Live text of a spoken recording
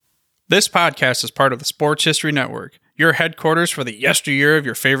This podcast is part of the Sports History Network, your headquarters for the yesteryear of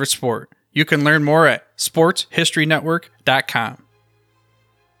your favorite sport. You can learn more at sportshistorynetwork.com.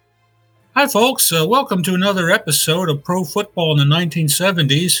 Hi, folks. Welcome to another episode of Pro Football in the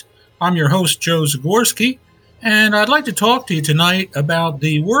 1970s. I'm your host, Joe Zagorski, and I'd like to talk to you tonight about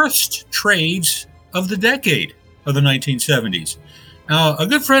the worst trades of the decade of the 1970s. Now, a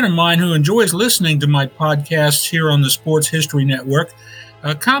good friend of mine who enjoys listening to my podcasts here on the Sports History Network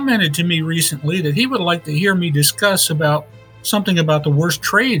commented to me recently that he would like to hear me discuss about something about the worst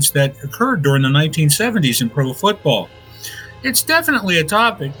trades that occurred during the 1970s in pro football. It's definitely a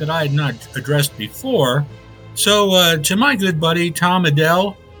topic that I had not addressed before. So to my good buddy, Tom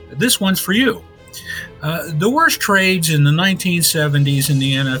Adell, this one's for you. The worst trades in the 1970s in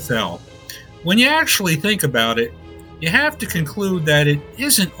the NFL. When you actually think about it, you have to conclude that it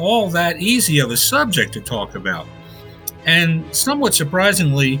isn't all that easy of a subject to talk about. And somewhat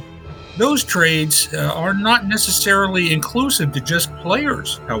surprisingly, those trades are not necessarily inclusive to just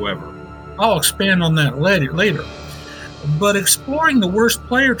players, however. I'll expand on that later. But exploring the worst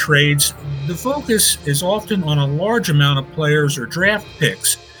player trades, the focus is often on a large amount of players or draft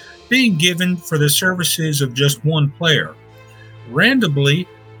picks being given for the services of just one player. Randomly,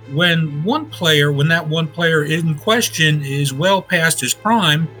 when that one player in question is well past his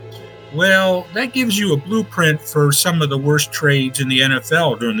prime, well, that gives you a blueprint for some of the worst trades in the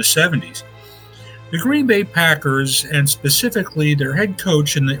NFL during the 70s. The Green Bay Packers, and specifically their head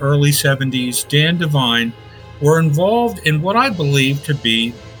coach in the early 70s, Dan Devine, were involved in what I believe to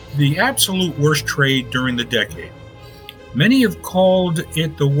be the absolute worst trade during the decade. Many have called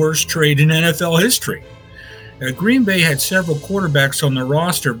it the worst trade in NFL history. Green Bay had several quarterbacks on the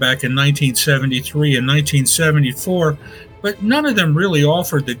roster back in 1973 and 1974, but none of them really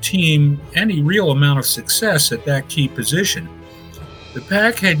offered the team any real amount of success at that key position. The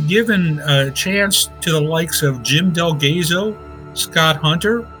Pack had given a chance to the likes of Jim Delgado, Scott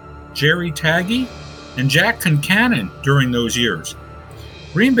Hunter, Jerry Tagge, and Jack Concannon during those years.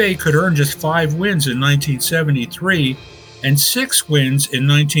 Green Bay could earn just 5 wins in 1973 and 6 wins in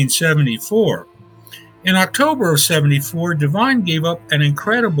 1974. In October of 74, Devine gave up an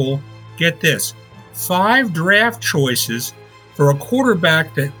incredible, get this, 5 draft choices for a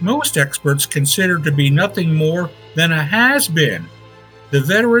quarterback that most experts consider to be nothing more than a has-been. The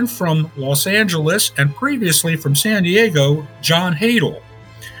veteran from Los Angeles and previously from San Diego, John Hadl.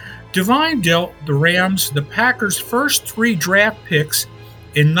 Devine dealt the Rams the Packers' first 3 draft picks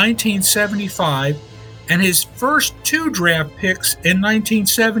in 1975 and his first 2 draft picks in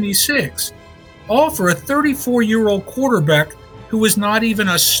 1976, all for a 34-year-old quarterback who was not even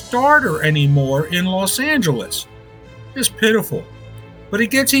a starter anymore in Los Angeles. Just pitiful. But it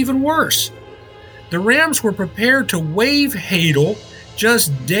gets even worse. The Rams were prepared to waive Hadl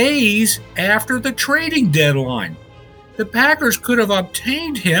just days after the trading deadline. The Packers could have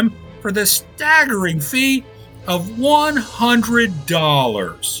obtained him for the staggering fee of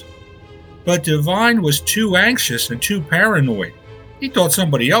 $100. But Devine was too anxious and too paranoid. He thought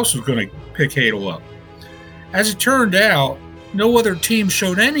somebody else was going to pick Hadl up. As it turned out, no other team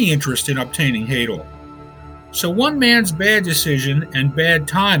showed any interest in obtaining Hadl. So one man's bad decision and bad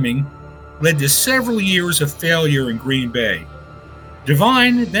timing led to several years of failure in Green Bay.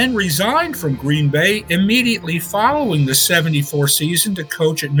 Devine then resigned from Green Bay immediately following the 74 season to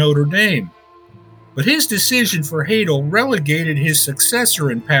coach at Notre Dame. But his decision for Hadl relegated his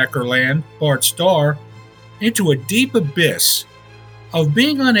successor in Packerland, Bart Starr, into a deep abyss of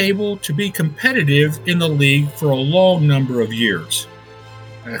being unable to be competitive in the league for a long number of years.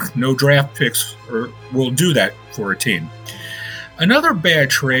 No draft picks will do that for a team. Another bad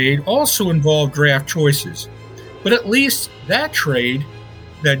trade also involved draft choices, but at least that trade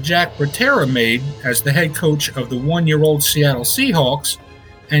that Jack Patera made as the head coach of the 1-year-old Seattle Seahawks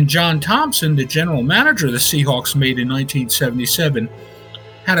and John Thompson, the general manager of the Seahawks, made in 1977,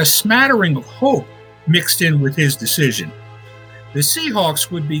 had a smattering of hope mixed in with his decision. The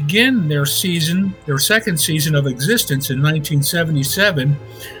Seahawks would begin their second season of existence in 1977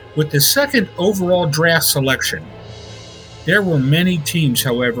 with the second overall draft selection. There were many teams,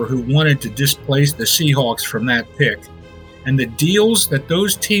 however, who wanted to displace the Seahawks from that pick, and the deals that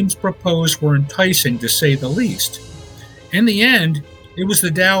those teams proposed were enticing to say the least. In the end, it was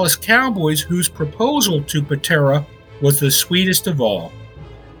the Dallas Cowboys whose proposal to Patera was the sweetest of all.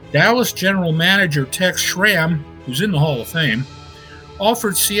 Dallas general manager Tex Schramm, who's in the Hall of Fame,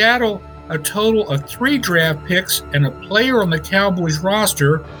 offered Seattle a total of 3 draft picks and a player on the Cowboys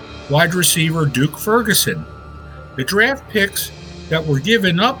roster, wide receiver Duke Ferguson. The draft picks that were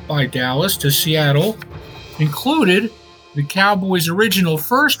given up by Dallas to Seattle included the Cowboys' original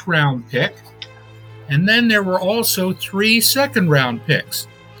first-round pick, and then there were also 3 second-round picks.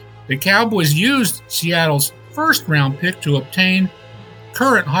 The Cowboys used Seattle's first-round pick to obtain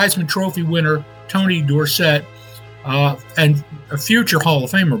current Heisman Trophy winner Tony Dorsett, and a future Hall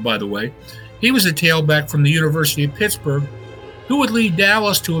of Famer, by the way. He was a tailback from the University of Pittsburgh who would lead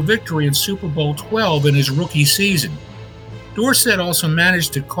Dallas to a victory in Super Bowl 12 in his rookie season. Dorsett also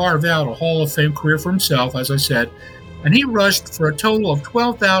managed to carve out a Hall of Fame career for himself, as I said, and he rushed for a total of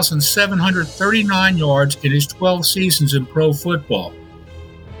 12,739 yards in his 12 seasons in pro football.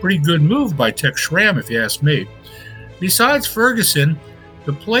 Pretty good move by Tex Schramm, if you ask me. Besides Ferguson,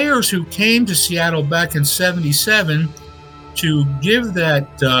 the players who came to Seattle back in '77 to give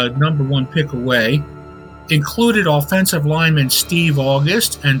that number 1 pick away included offensive lineman Steve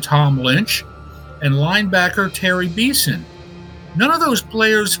August and Tom Lynch and linebacker Terry Beeson. None of those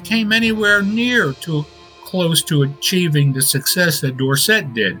players came anywhere near to close to achieving the success that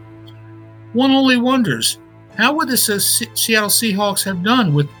Dorsett did. One only wonders, how would the Seattle Seahawks have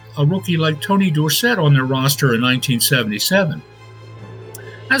done with a rookie like Tony Dorsett on their roster in 1977?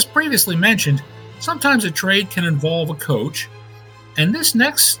 As previously mentioned, sometimes a trade can involve a coach, and this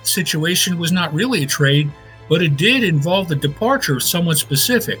next situation was not really a trade, but it did involve the departure of someone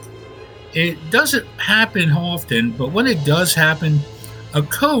specific. It doesn't happen often, but when it does happen, a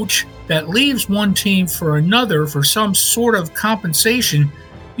coach that leaves one team for another for some sort of compensation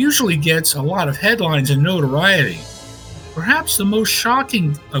usually gets a lot of headlines and notoriety. Perhaps the most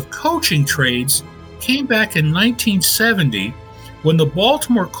shocking of coaching trades came back in 1970 when the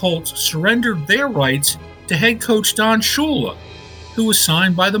Baltimore Colts surrendered their rights to head coach Don Shula, who was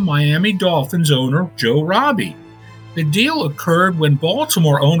signed by the Miami Dolphins owner Joe Robbie. The deal occurred when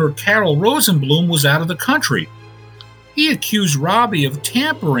Baltimore owner Carroll Rosenblum was out of the country. He accused Robbie of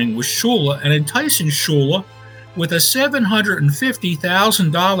tampering with Shula and enticing Shula with a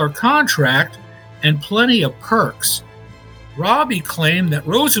 $750,000 contract and plenty of perks. Robbie claimed that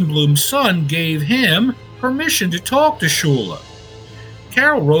Rosenblum's son gave him permission to talk to Shula.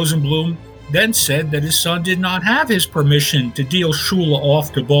 Carroll Rosenblum then said that his son did not have his permission to deal Shula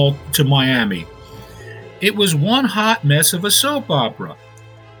off to Miami. It was one hot mess of a soap opera.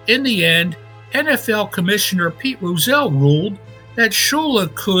 In the end, NFL Commissioner Pete Rozelle ruled that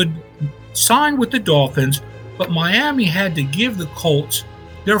Shula could sign with the Dolphins, but Miami had to give the Colts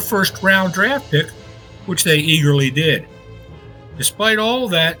their first-round draft pick, which they eagerly did. Despite all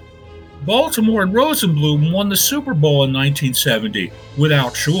that, Baltimore and Rosenblum won the Super Bowl in 1970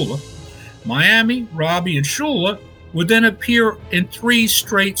 without Shula. Miami, Robbie, and Shula would then appear in 3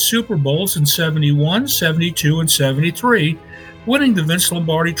 straight Super Bowls in 71, 72, and 73, winning the Vince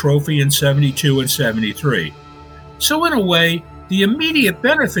Lombardi Trophy in 72 and 73. So in a way, the immediate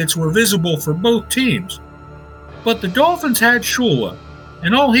benefits were visible for both teams. But the Dolphins had Shula,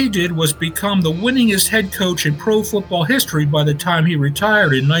 and all he did was become the winningest head coach in pro football history by the time he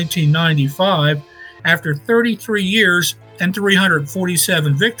retired in 1995 after 33 years and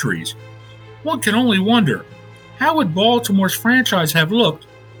 347 victories. One can only wonder, how would Baltimore's franchise have looked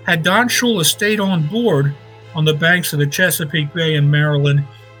had Don Shula stayed on board on the banks of the Chesapeake Bay in Maryland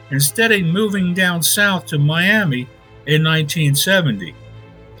instead of moving down south to Miami in 1970?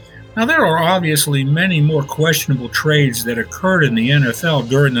 Now, there are obviously many more questionable trades that occurred in the NFL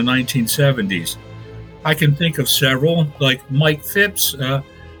during the 1970s. I can think of several, like Mike Phipps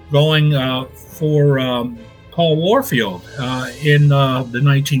going for Paul Warfield in the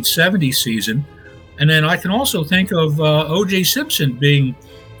 1970 season. And then I can also think of O.J. Simpson being,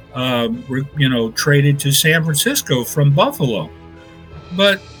 traded to San Francisco from Buffalo.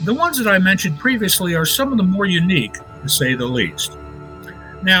 But the ones that I mentioned previously are some of the more unique, to say the least.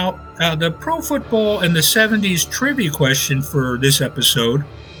 Now, the Pro Football in the 70s trivia question for this episode: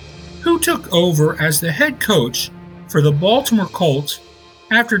 who took over as the head coach for the Baltimore Colts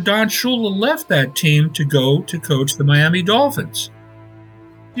after Don Shula left that team to go to coach the Miami Dolphins?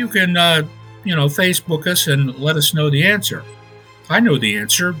 You can, Facebook us and let us know the answer. I know the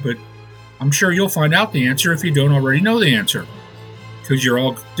answer, but I'm sure you'll find out the answer if you don't already know the answer, because you're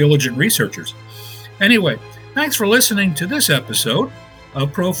all diligent researchers. Anyway, thanks for listening to this episode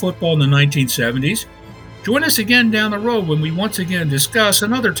of Pro Football in the 1970s. Join us again down the road when we once again discuss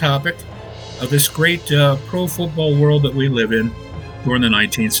another topic of this great pro football world that we live in during the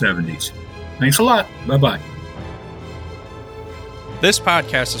 1970s. Thanks a lot. Bye-bye. This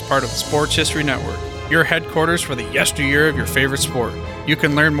podcast is part of the Sports History Network, your headquarters for the yesteryear of your favorite sport. You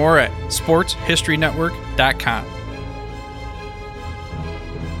can learn more at sportshistorynetwork.com.